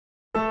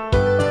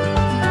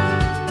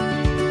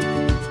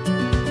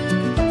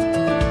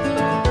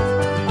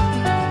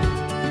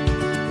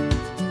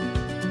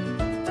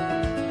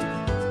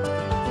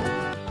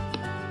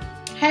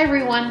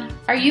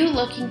Are you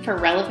looking for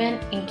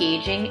relevant,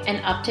 engaging,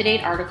 and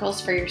up-to-date articles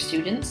for your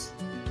students?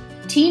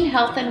 Teen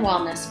Health and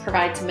Wellness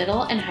provides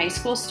middle and high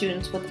school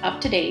students with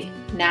up-to-date,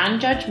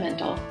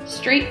 non-judgmental,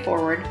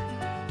 straightforward,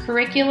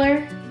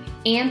 curricular,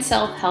 and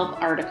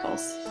self-help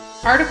articles.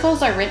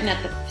 Articles are written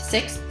at the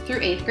 6th through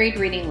 8th grade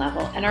reading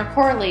level and are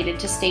correlated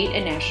to state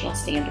and national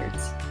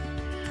standards.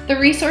 The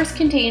resource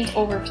contains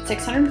over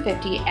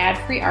 650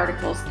 ad-free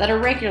articles that are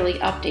regularly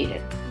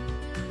updated.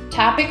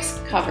 Topics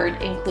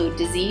covered include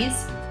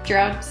disease,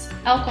 drugs,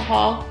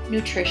 alcohol,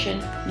 nutrition,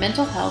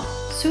 mental health,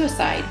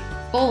 suicide,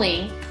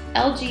 bullying,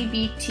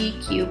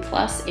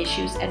 LGBTQ+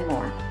 issues, and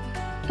more.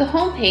 The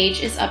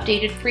homepage is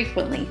updated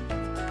frequently.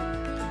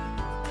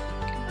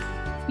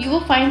 You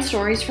will find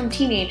stories from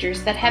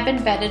teenagers that have been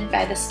vetted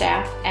by the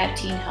staff at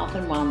Teen Health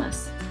and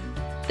Wellness.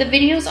 The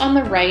videos on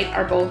the right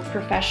are both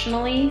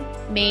professionally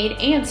made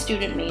and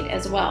student-made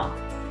as well.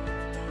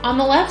 On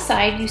the left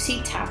side, you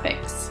see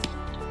topics.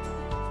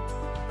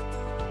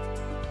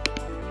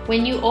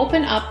 When you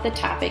open up the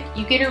topic,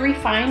 you get a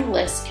refined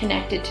list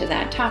connected to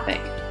that topic.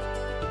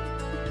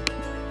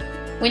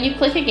 When you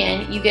click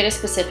again, you get a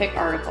specific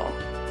article.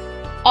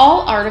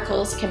 All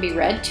articles can be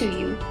read to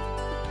you,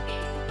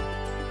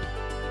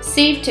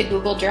 saved to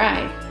Google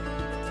Drive,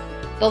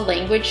 the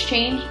language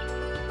changed,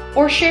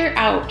 or shared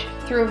out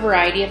through a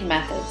variety of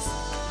methods.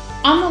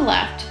 On the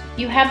left,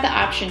 you have the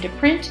option to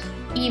print,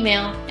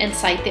 email, and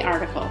cite the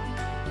article.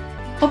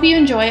 Hope you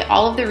enjoy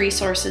all of the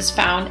resources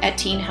found at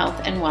Teen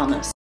Health and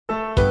Wellness.